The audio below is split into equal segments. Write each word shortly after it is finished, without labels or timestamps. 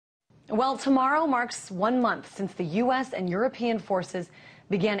Well, tomorrow marks 1 month since the U.S. and European forces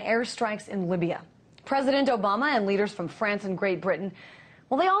began airstrikes in Libya. President Obama and leaders from France and Great Britain,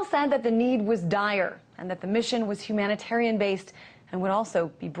 well, they all said that the need was dire and that the mission was humanitarian-based and would also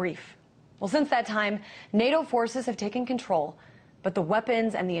be brief. Well, since that time, NATO forces have taken control, but the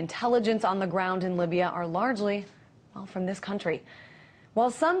weapons and the intelligence on the ground in Libya are largely, well, from this country. While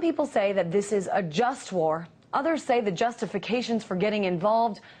some people say that this is a just war, others say the justifications for getting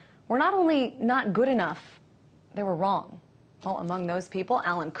involved were not only not good enough, they were wrong. Well, among those people,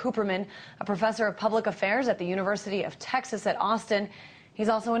 Alan Cooperman, a professor of public affairs at the University of Texas at Austin. He's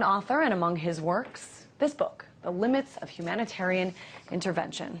also an author, and among his works, this book, The Limits of Humanitarian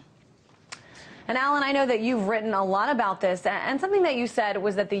Intervention. And Alan, I know that you've written a lot about this, and something that you said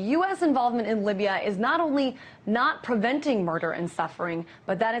was that the U.S. involvement in Libya is not only not preventing murder and suffering,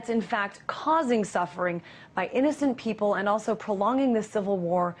 but that it's in fact causing suffering by innocent people and also prolonging the civil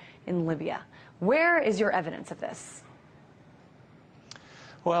war in Libya. Where is your evidence of this?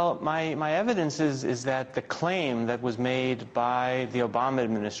 Well, my evidence is that the claim that was made by the Obama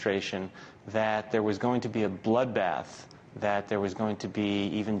administration that there was going to be a bloodbath, that there was going to be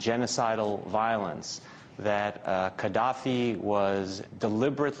even genocidal violence, that Gaddafi was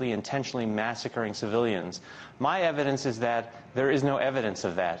deliberately, intentionally massacring civilians. My evidence is that there is no evidence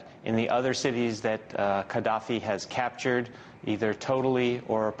of that in the other cities that Gaddafi has captured, either totally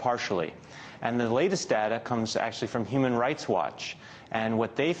or partially. And the latest data comes actually from Human Rights Watch. And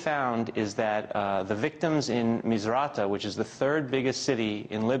what they found is that the victims in Misrata, which is the third biggest city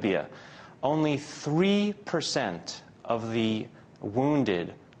in Libya, only 3% of the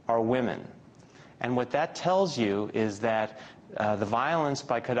wounded are women. And what that tells you is that the violence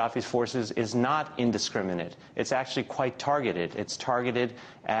by Gaddafi's forces is not indiscriminate. It's actually quite targeted. It's targeted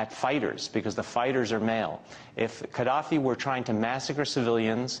at fighters because the fighters are male. If Gaddafi were trying to massacre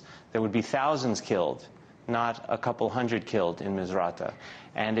civilians, there would be thousands killed, not a couple hundred killed in Misrata.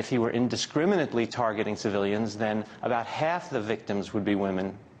 And if he were indiscriminately targeting civilians, then about half the victims would be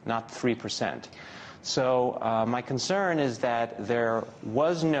women, not 3%. So my concern is that there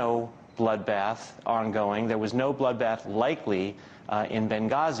was no bloodbath ongoing. There was no bloodbath likely in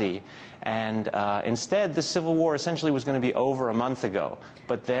Benghazi. And instead, the civil war essentially was going to be over a month ago.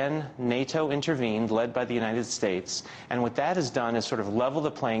 But then NATO intervened, led by the United States. And what that has done is sort of level the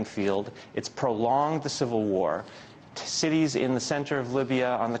playing field. It's prolonged the civil war. Cities in the center of Libya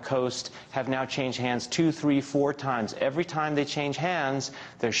on the coast have now changed hands 2, 3, 4 times. Every time they change hands,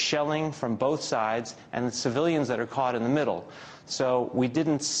 they're shelling from both sides and the civilians that are caught in the middle. So we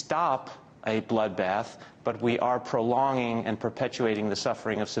didn't stop a bloodbath, but we are prolonging and perpetuating the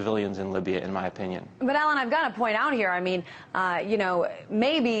suffering of civilians in Libya, in my opinion. But Alan, I've got to point out here, I mean, you know,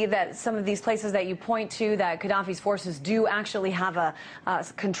 maybe that some of these places that you point to that Gaddafi's forces do actually have a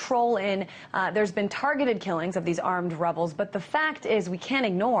control in, there's been targeted killings of these armed rebels, but the fact is we can't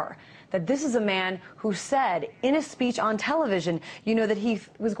ignore that this is a man who said in a speech on television, you know, that he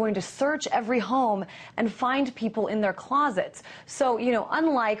was going to search every home and find people in their closets. So, you know,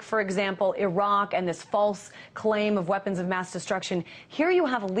 unlike, for example, Iraq and this false claim of weapons of mass destruction, here you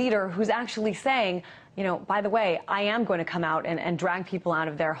have a leader who's actually saying, you know, by the way, I am going to come out and drag people out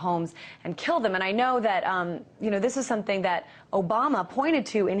of their homes and kill them. And I know that, you know, this is something that Obama pointed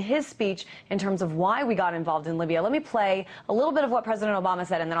to in his speech in terms of why we got involved in Libya. Let me play a little bit of what President Obama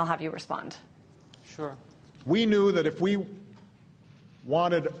said, and then I'll have you respond. Sure. We knew that if we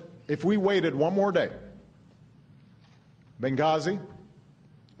waited one more day, Benghazi,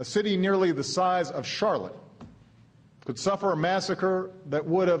 a city nearly the size of Charlotte, could suffer a massacre that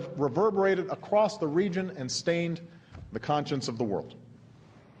would have reverberated across the region and stained the conscience of the world.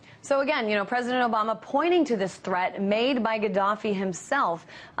 So again, you know, President Obama pointing to this threat made by Gaddafi himself.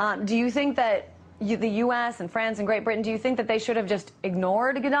 Do you think that the U.S. and France and Great Britain, do you think that they should have just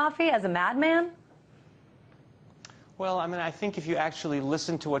ignored Gaddafi as a madman? Well, I mean, I think if you actually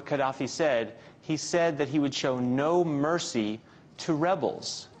listen to what Gaddafi said, he said that he would show no mercy to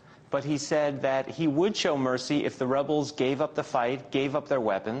rebels. But he said that he would show mercy if the rebels gave up the fight, gave up their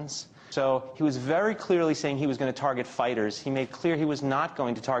weapons. So he was very clearly saying he was going to target fighters. He made clear he was not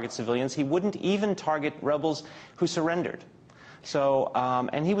going to target civilians. He wouldn't even target rebels who surrendered. So,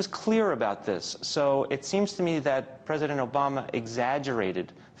 and he was clear about this. So it seems to me that President Obama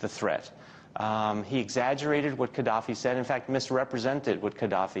exaggerated the threat. He exaggerated what Gaddafi said, in fact, misrepresented what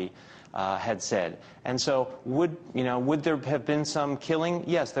Gaddafi had said. And so would there have been some killing?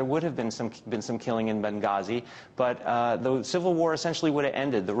 Yes, there would have been some killing in Benghazi, but the civil war essentially would have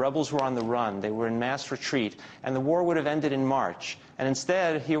ended. The rebels were on the run. They were in mass retreat, and the war would have ended in March. And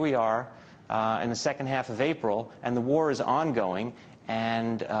instead, here we are in the second half of April, and the war is ongoing,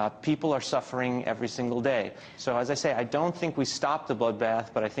 and people are suffering every single day. So as I say, I don't think we stopped the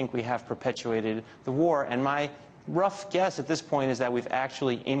bloodbath, but I think we have perpetuated the war. And my rough guess at this point is that we've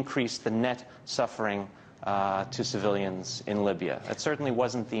actually increased the net suffering to civilians in Libya. That certainly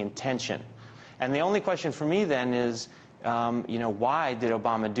wasn't the intention. And the only question for me then is, why did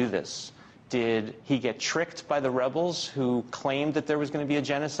Obama do this? Did he get tricked by the rebels who claimed that there was going to be a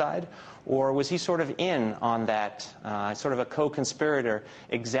genocide? Or was he sort of in on that, sort of a co-conspirator,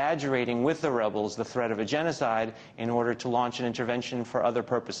 exaggerating with the rebels the threat of a genocide in order to launch an intervention for other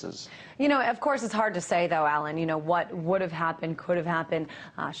purposes? Of course, it's hard to say, though, Alan, what would have happened, could have happened,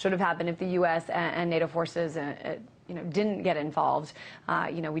 should have happened if the U.S. and NATO forces didn't get involved.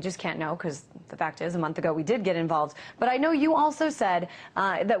 We just can't know, because the fact is, a month ago we did get involved. But I know you also said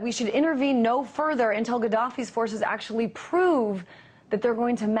that we should intervene no further until Gaddafi's forces actually prove that they're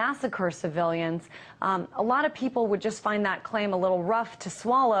going to massacre civilians. A lot of people would just find that claim a little rough to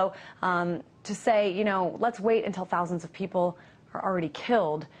swallow, to say, let's wait until thousands of people are already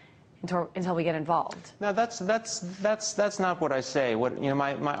killed until we get involved. Now, that's not what I say.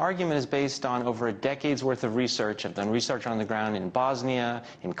 My argument is based on over a decade's worth of research. I've done research on the ground in Bosnia,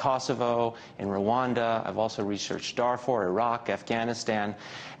 in Kosovo, in Rwanda. I've also researched Darfur, Iraq, Afghanistan.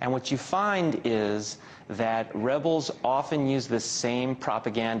 And what you find is that rebels often use the same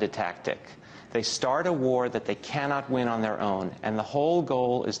propaganda tactic. They start a war that they cannot win on their own, and the whole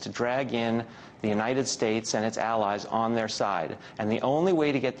goal is to drag in the United States and its allies on their side. And the only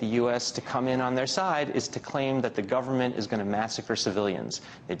way to get the U.S. to come in on their side is to claim that the government is going to massacre civilians.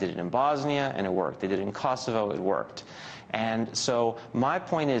 They did it in Bosnia, and it worked. They did it in Kosovo, it worked. And so my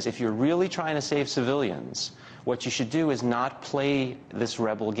point is, if you're really trying to save civilians, what you should do is not play this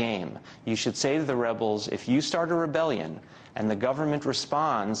rebel game. You should say to the rebels, if you start a rebellion and the government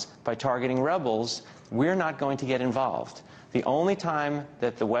responds by targeting rebels, we're not going to get involved. The only time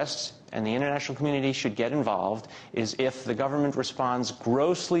that the West and the international community should get involved is if the government responds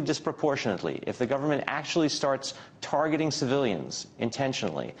grossly disproportionately, if the government actually starts targeting civilians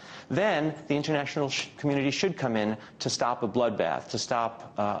intentionally. Then the international community should come in to stop a bloodbath, to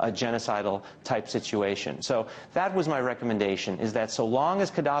stop a genocidal type situation. So that was my recommendation, is that so long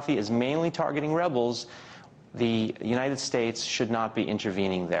as Gaddafi is mainly targeting rebels, the United States should not be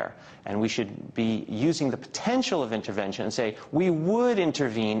intervening there. And we should be using the potential of intervention and say, we would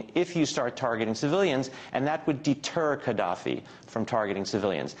intervene if you start targeting civilians, and that would deter Gaddafi from targeting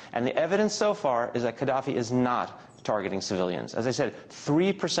civilians. And the evidence so far is that Gaddafi is not targeting civilians. As I said,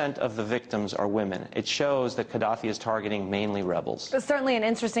 3% of the victims are women. It shows that Gaddafi is targeting mainly rebels. It's certainly an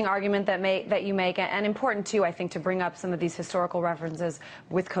interesting argument that you make, and important, too, I think, to bring up some of these historical references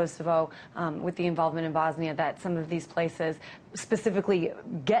with Kosovo, with the involvement in Bosnia, that some of these places specifically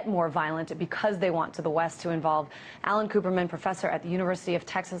get more violent because they want the West to involve. Alan Cooperman, professor at the University of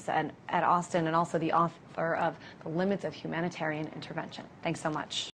Texas at Austin, and also the author of The Limits of Humanitarian Intervention. Thanks so much.